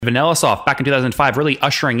VanillaSoft back in 2005, really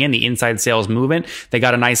ushering in the inside sales movement. They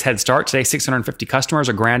got a nice head start. Today, 650 customers,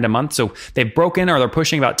 $1,000 a month. So they've broken, or they're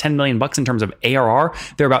pushing about 10 million bucks in terms of ARR.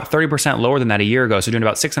 They're about 30% lower than that a year ago. So doing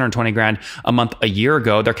about 620 grand a month a year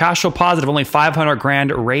ago. They're cash flow positive, only 500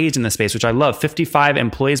 grand raised in the space, which I love. 55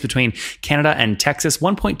 employees between Canada and Texas,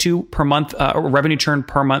 1.2 per month revenue churn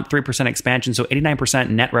per month, 3% expansion. So 89%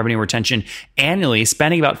 net revenue retention annually,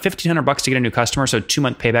 spending about 1,500 bucks to get a new customer. So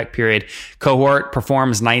 2-month payback period. Cohort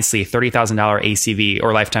performs nicely, $30,000 ACV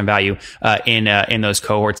or lifetime value in those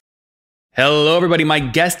cohorts. Hello, everybody. My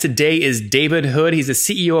guest today is David Hood. He's the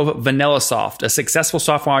CEO of VanillaSoft, a successful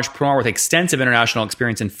software entrepreneur with extensive international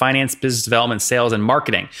experience in finance, business development, sales, and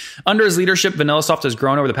marketing. Under his leadership, VanillaSoft has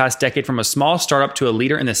grown over the past decade from a small startup to a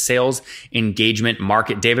leader in the sales engagement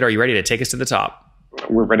market. David, are you ready to take us to the top?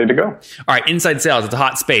 We're ready to go. All right. Inside sales, it's a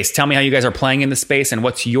hot space. Tell me how you guys are playing in the space and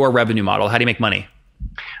what's your revenue model? How do you make money?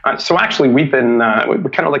 So actually, we've been, we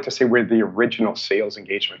kind of like to say we're the original sales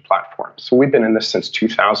engagement platform. So we've been in this since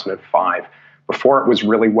 2005, before it was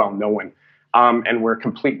really well known. And we're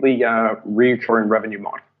completely recurring revenue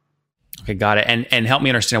model. Okay, got it. And help me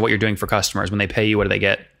understand what you're doing for customers. When they pay you, what do they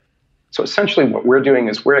get? So essentially what we're doing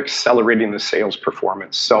is we're accelerating the sales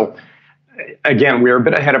performance. So again, we were a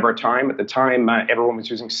bit ahead of our time. At the time, everyone was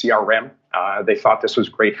using CRM. They thought this was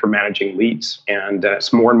great for managing leads. And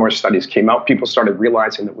as more and more studies came out, people started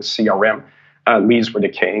realizing that with CRM, leads were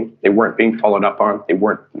decaying. They weren't being followed up on. There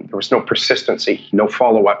was no persistency, no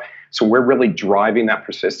follow-up. So we're really driving that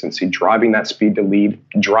persistency, driving that speed to lead,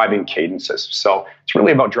 driving cadences. So it's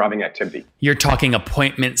really about driving activity. You're talking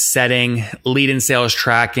appointment setting, lead and sales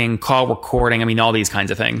tracking, call recording. I mean, all these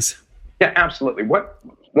kinds of things. Yeah, absolutely.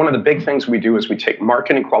 One of the big things we do is we take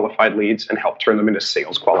marketing qualified leads and help turn them into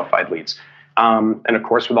sales qualified leads. And of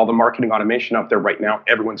course, with all the marketing automation out there right now,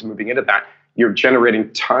 everyone's moving into that. You're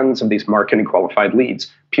generating tons of these marketing qualified leads.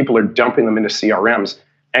 People are dumping them into CRMs.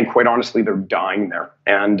 And quite honestly, they're dying there.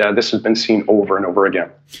 And this has been seen over and over again.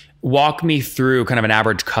 Walk me through kind of an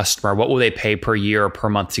average customer. What will they pay per year or per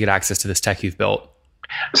month to get access to this tech you've built?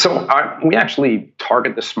 So we actually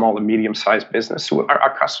target the small and medium-sized business. So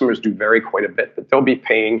our customers do vary quite a bit, but they'll be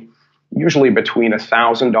paying usually between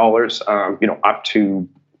 $1,000, up to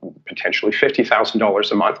potentially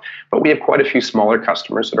 $50,000 a month. But we have quite a few smaller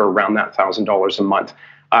customers that are around that $1,000 a month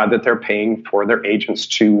that they're paying for their agents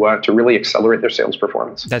to really accelerate their sales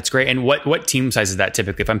performance. That's great. And what team size is that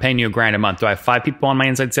typically? If I'm paying you $1,000 a month, do I have 5 people on my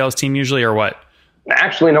inside sales team usually, or what?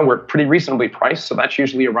 Actually, no, we're pretty reasonably priced. So that's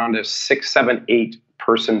usually around a 6, 7, 8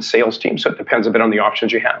 person sales team. So it depends a bit on the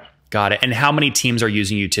options you have. Got it. And how many teams are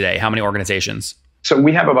using you today? How many organizations? So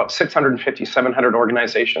we have about 650, 700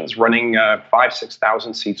 organizations running 5,000,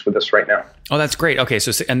 6,000 seats with us right now. Oh, that's great. Okay.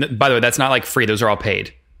 So, and by the way, that's not like free. Those are all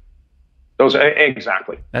paid. Those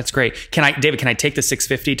exactly. That's great. David, can I take the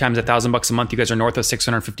 650 times $1,000 a month? You guys are north of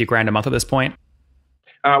 650 grand a month at this point.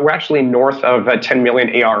 We're actually north of 10 million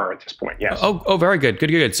ARR at this point. Yes. Oh, very good.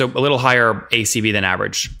 Good. So a little higher ACV than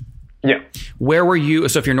average. Yeah. Where were you?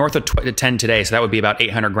 So if you're north of 10 today, so that would be about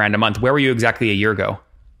 800 grand a month. Where were you exactly a year ago?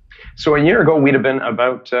 So a year ago, we'd have been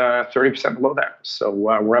about 30% below that. So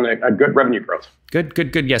we're on a good revenue growth.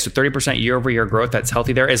 Good. Yeah, so 30% year over year growth. That's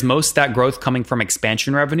healthy there. Is most of that growth coming from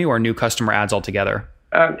expansion revenue or new customer adds altogether?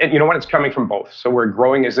 And you know what? It's coming from both. So we're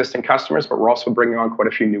growing existing customers, but we're also bringing on quite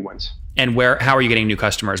a few new ones. And how are you getting new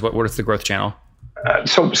customers? What is the growth channel?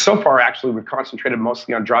 So far, actually, we've concentrated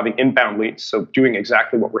mostly on driving inbound leads. So doing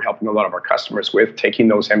exactly what we're helping a lot of our customers with, taking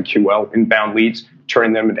those MQL inbound leads,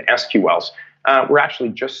 turning them into SQLs. We're actually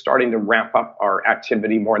just starting to ramp up our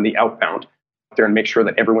activity more in the outbound there and make sure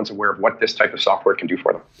that everyone's aware of what this type of software can do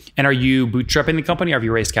for them. And are you bootstrapping the company or have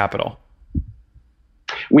you raised capital?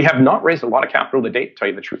 We have not raised a lot of capital to date, to tell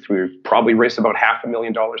you the truth. We've probably raised about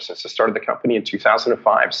 $500,000 since the start of the company in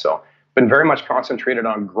 2005. So been very much concentrated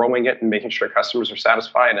on growing it and making sure customers are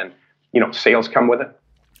satisfied and, sales come with it.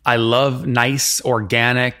 I love nice,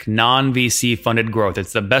 organic, non-VC funded growth.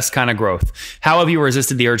 It's the best kind of growth. How have you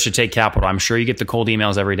resisted the urge to take capital? I'm sure you get the cold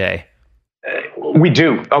emails every day. We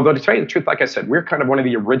do. Although to tell you the truth, like I said, we're kind of one of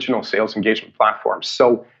the original sales engagement platforms.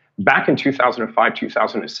 So back in 2005,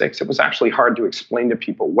 2006, it was actually hard to explain to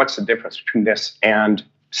people what's the difference between this and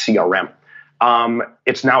CRM.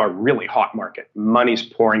 It's now a really hot market. Money's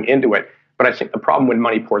pouring into it. But I think the problem when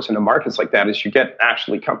money pours into markets like that is you get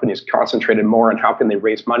actually companies concentrated more on how can they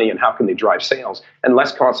raise money and how can they drive sales, and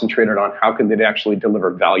less concentrated on how can they actually deliver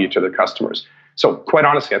value to their customers. So quite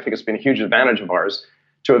honestly, I think it's been a huge advantage of ours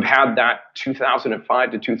to have had that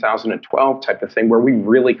 2005 to 2012 type of thing where we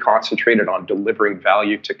really concentrated on delivering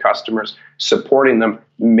value to customers, supporting them,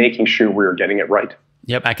 making sure we were getting it right.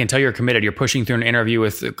 Yep, I can tell you're committed. You're pushing through an interview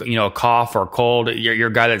with, a cough or a cold. You're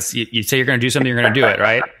a guy that's, you say you're going to do something, you're going to do it,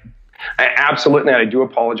 right? Absolutely. And I do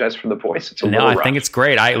apologize for the voice. It's a little rough. I think it's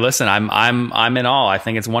great. I'm in awe. I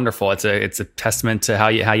think it's wonderful. It's a testament to how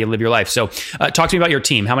you live your life. So talk to me about your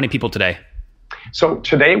team. How many people today? So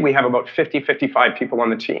today we have about 55 people on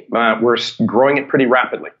the team. We're growing it pretty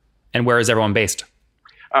rapidly. And where is everyone based?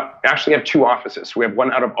 Actually, we have two offices. We have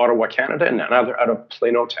one out of Ottawa, Canada, and another out of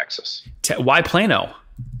Plano, Texas. Why Plano?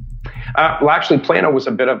 Well, actually, Plano was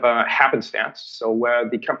a bit of a happenstance. So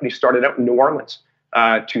the company started out in New Orleans,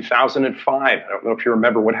 2005. I don't know if you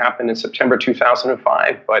remember what happened in September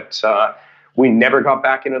 2005, but we never got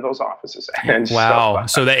back into those offices. And wow.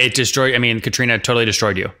 So that it destroyed, Katrina totally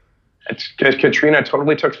destroyed you. Katrina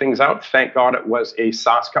totally took things out. Thank God it was a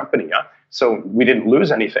SaaS company. So we didn't lose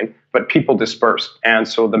anything, but people dispersed. And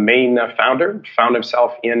so the main founder found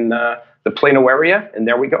himself in the Plano area, and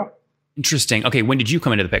there we go. Interesting. Okay, when did you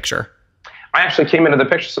come into the picture? I actually came into the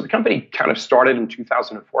picture. So the company kind of started in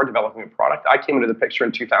 2004 developing a product. I came into the picture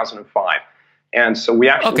in 2005. And so we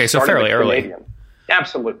actually so fairly early.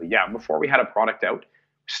 Absolutely, yeah. Before we had a product out,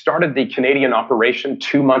 started the Canadian operation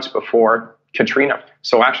 2 months before Katrina.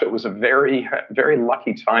 So actually it was a very, very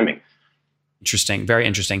lucky timing. Interesting. Very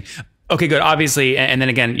interesting. Okay, good. Obviously, and then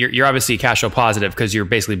again, you're obviously cash flow positive because you're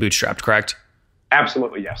basically bootstrapped, correct?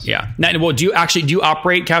 Absolutely, yes. Yeah. Now, well, do you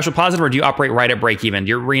operate cash flow positive, or do you operate right at break even?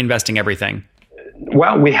 You're reinvesting everything.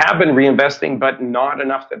 Well, we have been reinvesting, but not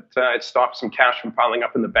enough that it stops some cash from piling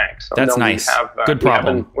up in the bank. So that's nice. Good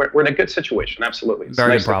problem. We're in a good situation. Absolutely. It's very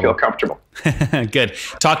nice good problem. To feel comfortable. Good.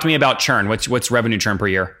 Talk to me about churn. What's revenue churn per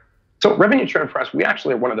year? So revenue churn for us, we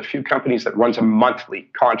actually are one of the few companies that runs a monthly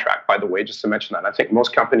contract, by the way, just to mention that. I think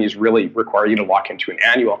most companies really require you to lock into an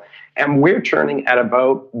annual. And we're churning at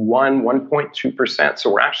about 1.2%.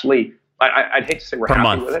 So we're actually, I'd hate to say we're per happy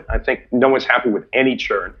month. with it. I think no one's happy with any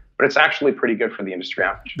churn, but it's actually pretty good for the industry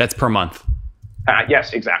average. That's per month.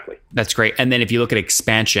 Yes, exactly. That's great. And then if you look at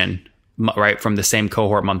expansion, right, from the same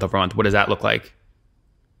cohort month over month, what does that look like?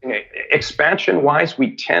 Expansion wise,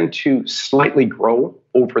 we tend to slightly grow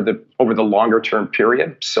over the longer term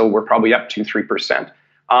period. So we're probably up 2-3%.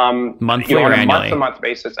 Monthly or on a annually? month-to-month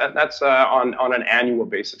basis. That's on an annual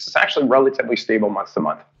basis. It's actually relatively stable month to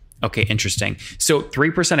month. Okay, interesting. So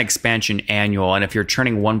 3% expansion annual, and if you're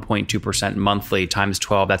churning 1.2% monthly times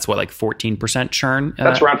 12, that's what, like 14% churn?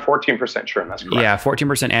 That's around 14% churn. That's correct. Yeah,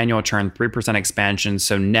 14% annual churn, 3% expansion.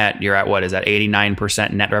 So net, you're at what is that?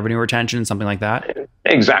 89% net revenue retention, something like that?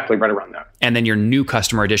 Exactly, right around that. And then your new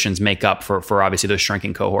customer additions make up for obviously those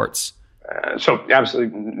shrinking cohorts. So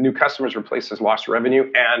absolutely, new customers replaces lost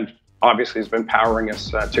revenue, and obviously has been powering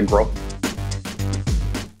us to grow.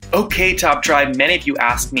 Okay, Top Tribe, many of you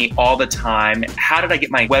ask me all the time, how did I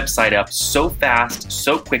get my website up so fast,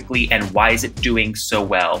 so quickly, and why is it doing so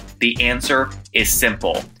well? The answer is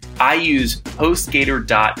simple. I use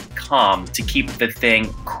HostGator.com to keep the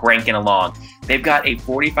thing cranking along. They've got a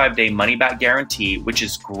 45-day money-back guarantee, which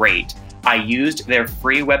is great. I used their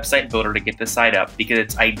free website builder to get the site up because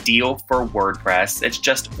it's ideal for WordPress. It's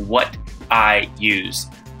just what I use.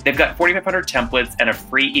 They've got 4,500 templates and a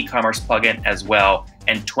free e-commerce plugin as well,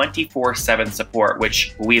 and 24/7 support,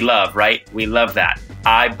 which we love, right? We love that.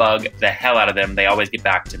 I bug the hell out of them. They always get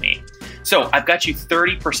back to me. So I've got you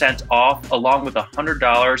 30% off along with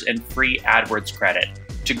 $100 in free AdWords credit.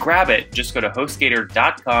 To grab it, just go to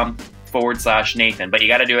HostGator.com/Nathan, but you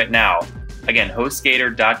got to do it now. Again,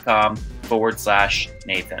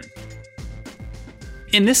 HostGator.com/Nathan.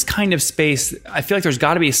 In this kind of space, I feel like there's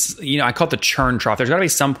got to be, I call it the churn trough. There's got to be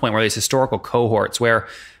some point where these historical cohorts where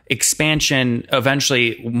expansion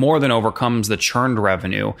eventually more than overcomes the churned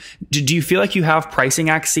revenue. Do you feel like you have pricing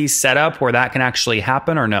axes set up where that can actually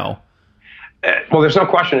happen or no? Well, there's no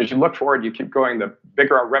question. As you look forward, you keep going, the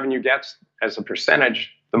bigger our revenue gets as a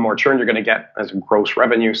percentage, the more churn you're going to get as gross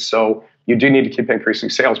revenue. So you do need to keep increasing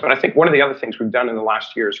sales. But I think one of the other things we've done in the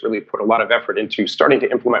last year is really put a lot of effort into starting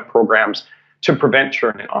to implement programs to prevent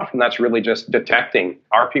churn. And often that's really just detecting,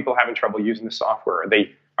 are people having trouble using the software? Are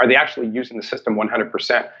they actually using the system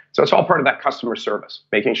 100%? So it's all part of that customer service,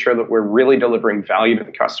 making sure that we're really delivering value to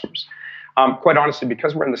the customers. Quite honestly,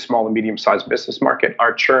 because we're in the small and medium-sized business market,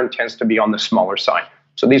 our churn tends to be on the smaller side.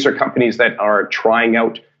 So these are companies that are trying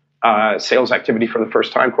out sales activity for the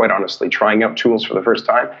first time, quite honestly, trying out tools for the first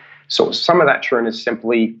time. So some of that churn is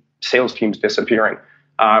simply sales teams disappearing.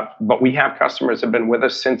 But we have customers that have been with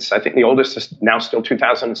us since, I think the oldest is now still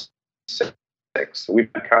 2006. So we've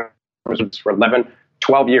had customers for 11,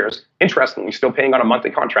 12 years. Interestingly, still paying on a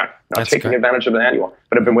monthly contract, not taking advantage of an annual,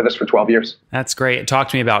 but have been with us for 12 years. That's great. Talk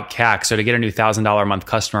to me about CAC. So to get a new $1,000 a month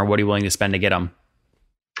customer, what are you willing to spend to get them?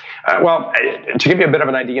 To give you a bit of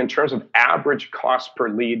an idea, in terms of average cost per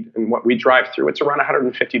lead and what we drive through, it's around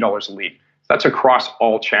 $150 a lead. That's across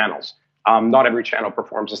all channels. Not every channel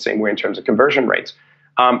performs the same way in terms of conversion rates.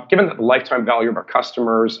 Given that the lifetime value of our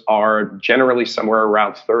customers are generally somewhere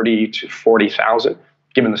around 30 to 40,000,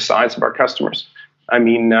 given the size of our customers, I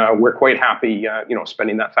mean, we're quite happy,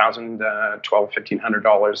 spending that $1,000, $1,200,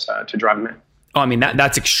 $1,500 to drive them in. Oh, I mean,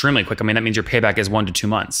 that's extremely quick. I mean, that means your payback is 1 to 2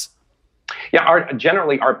 months. Yeah,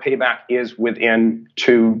 generally our payback is within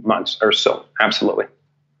 2 months or so. Absolutely.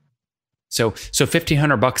 So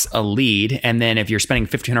 $1,500 a lead, and then if you're spending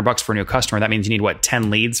 $1,500 for a new customer, that means you need what, 10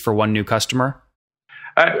 leads for one new customer?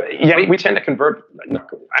 We tend to convert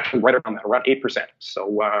actually right around that, around 8%.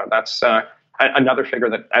 So that's another figure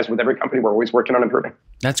that, as with every company, we're always working on improving.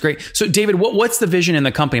 That's great. So, David, what's the vision in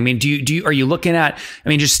the company? I mean, are you looking at? I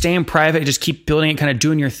mean, just staying private, just keep building it, kind of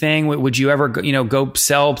doing your thing. Would you ever, go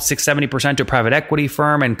sell 60-70% to a private equity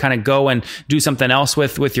firm and kind of go and do something else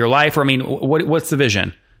with your life? Or I mean, what's the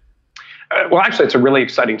vision? Well, actually, it's a really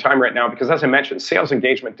exciting time right now because, as I mentioned, sales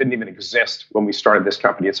engagement didn't even exist when we started this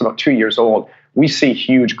company. It's about 2 years old. We see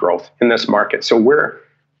huge growth in this market. So we're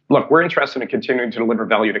interested in continuing to deliver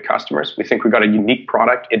value to customers. We think we've got a unique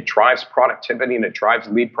product. It drives productivity and it drives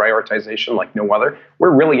lead prioritization like no other.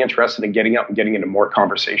 We're really interested in getting out and getting into more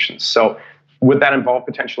conversations. So would that involve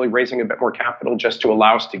potentially raising a bit more capital just to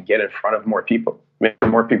allow us to get in front of more people? Maybe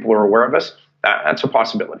more people are aware of us. That's a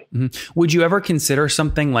possibility. Mm-hmm. Would you ever consider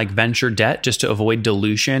something like venture debt just to avoid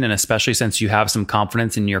dilution, and especially since you have some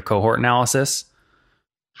confidence in your cohort analysis?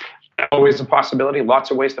 Always a possibility.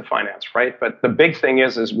 Lots of ways to finance, right? But the big thing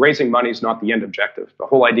is raising money is not the end objective. The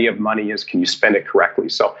whole idea of money is, can you spend it correctly?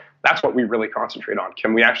 So that's what we really concentrate on.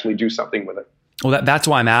 Can we actually do something with it? Well, that's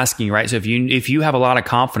why I'm asking, right? So if you have a lot of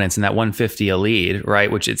confidence in that 150 a lead, right,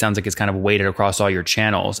 which it sounds like it's kind of weighted across all your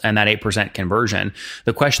channels, and that 8% conversion,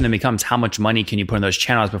 the question then becomes, how much money can you put in those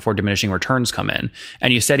channels before diminishing returns come in?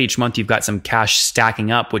 And you said each month you've got some cash stacking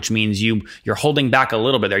up, which means you're holding back a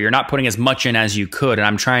little bit there. You're not putting as much in as you could, and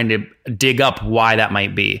I'm trying to dig up why that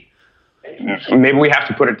might be. Maybe we have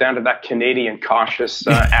to put it down to that Canadian cautious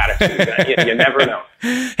attitude. You never know.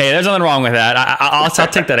 Hey, there's nothing wrong with that. I'll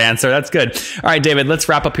take that answer. That's good. All right, David, let's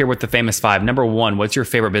wrap up here with the famous 5. Number 1, what's your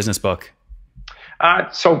favorite business book?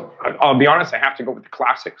 So I'll be honest, I have to go with the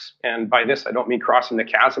classics. And by this, I don't mean crossing the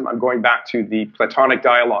chasm. I'm going back to the Platonic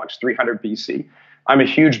Dialogues, 300 BC. I'm a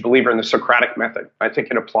huge believer in the Socratic method. I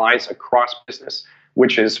think it applies across business,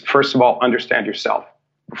 which is, first of all, understand yourself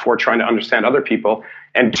before trying to understand other people.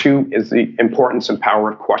 And 2 is the importance and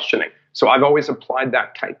power of questioning. So I've always applied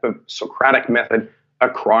that type of Socratic method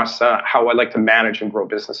across how I like to manage and grow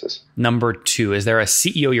businesses. Number 2, is there a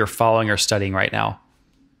CEO you're following or studying right now?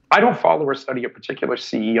 I don't follow or study a particular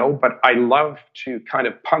CEO, but I love to kind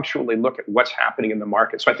of punctually look at what's happening in the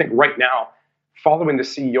market. So I think right now, following the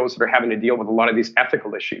CEOs that are having to deal with a lot of these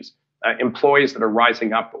ethical issues, employees that are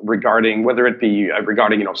rising up regarding, whether it be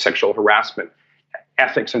regarding sexual harassment,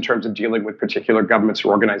 ethics in terms of dealing with particular governments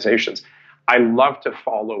or organizations. I love to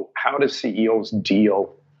follow, how do CEOs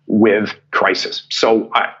deal with crisis?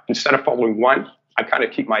 So instead of following one, I kind of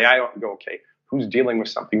keep my eye out and go, okay, who's dealing with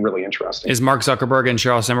something really interesting? Is Mark Zuckerberg and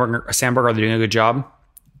Sheryl Sandberg, are they doing a good job?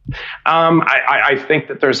 I think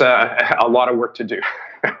that there's a lot of work to do.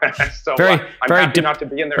 So I'm happy not to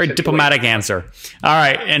be in their situation. Diplomatic answer. All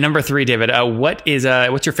right, and number 3, David,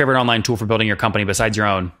 what's your favorite online tool for building your company besides your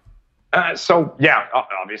own?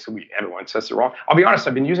 Obviously everyone says they're wrong. I'll be honest,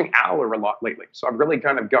 I've been using Owler a lot lately. So I've really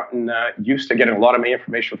kind of gotten used to getting a lot of my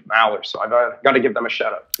information from Owler. So I've got to give them a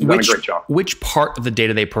shout out. They've done a great job. Which part of the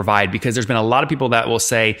data they provide? Because there's been a lot of people that will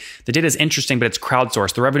say the data is interesting, but it's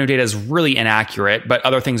crowdsourced. The revenue data is really inaccurate, but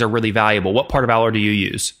other things are really valuable. What part of Owler do you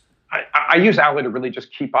use? I use Owler to really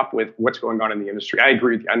just keep up with what's going on in the industry. I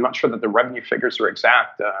agree with you. I'm not sure that the revenue figures are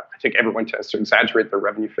exact. I think everyone tends to exaggerate their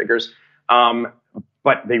revenue figures.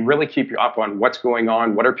 But they really keep you up on what's going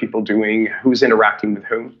on, what are people doing, who's interacting with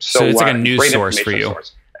whom. So it's like a news source for you.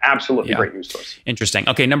 Absolutely, great news source. Interesting.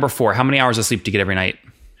 Okay, number 4, how many hours of sleep do you get every night?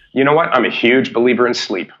 You know what? I'm a huge believer in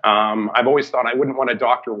sleep. I've always thought I wouldn't want a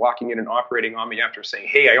doctor walking in and operating on me after saying,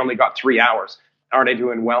 hey, I only got 3 hours. Aren't I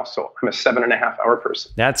doing well? So I'm a 7.5 hour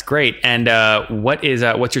person. That's great. And what's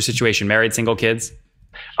your situation? Married, single, kids?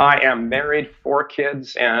 I am married, 4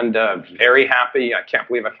 kids, and very happy. I can't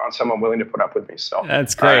believe I found someone willing to put up with me. So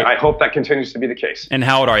that's great. I hope that continues to be the case. And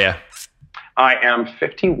how old are you? I am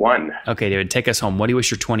 51. Okay, David, take us home. What do you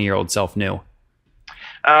wish your 20-year-old self knew?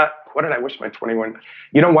 What did I wish my 21?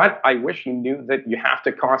 You know what? I wish you knew that you have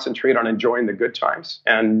to concentrate on enjoying the good times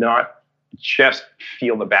and not just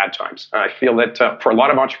feel the bad times. I feel that for a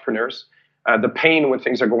lot of entrepreneurs, the pain when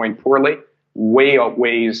things are going poorly way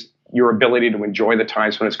outweighs your ability to enjoy the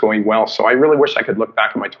times when it's going well. So I really wish I could look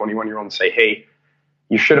back at my 21-year-old and say, hey,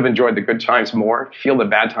 you should have enjoyed the good times more, feel the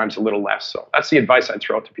bad times a little less. So that's the advice I'd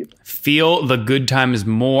throw out to people. Feel the good times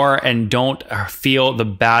more and don't feel the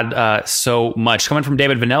bad so much. Coming from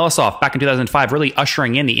David Vanillasoft back in 2005, really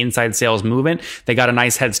ushering in the inside sales movement. They got a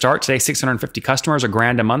nice head start. Today, 650 customers,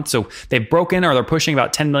 $1,000 a month. So they've broken or they're pushing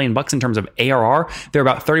about 10 million bucks in terms of ARR. They're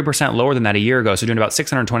about 30% lower than that a year ago. So doing about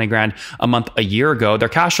 620 grand a month a year ago. They're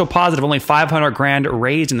cash flow positive, only 500 grand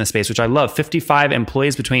raised in the space, which I love. 55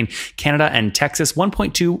 employees between Canada and Texas, 1.2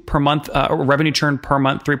 per month revenue churn per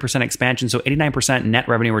month, 3% expansion, so 89% net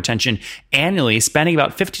revenue retention annually, spending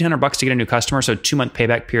about $1,500 to get a new customer, so 2-month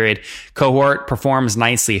payback period. Cohort performs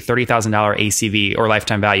nicely, $30,000 ACV or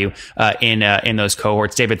lifetime value in those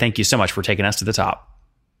cohorts. David, thank you so much for taking us to the top.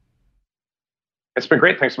 It's been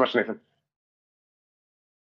great. Thanks so much, Nathan.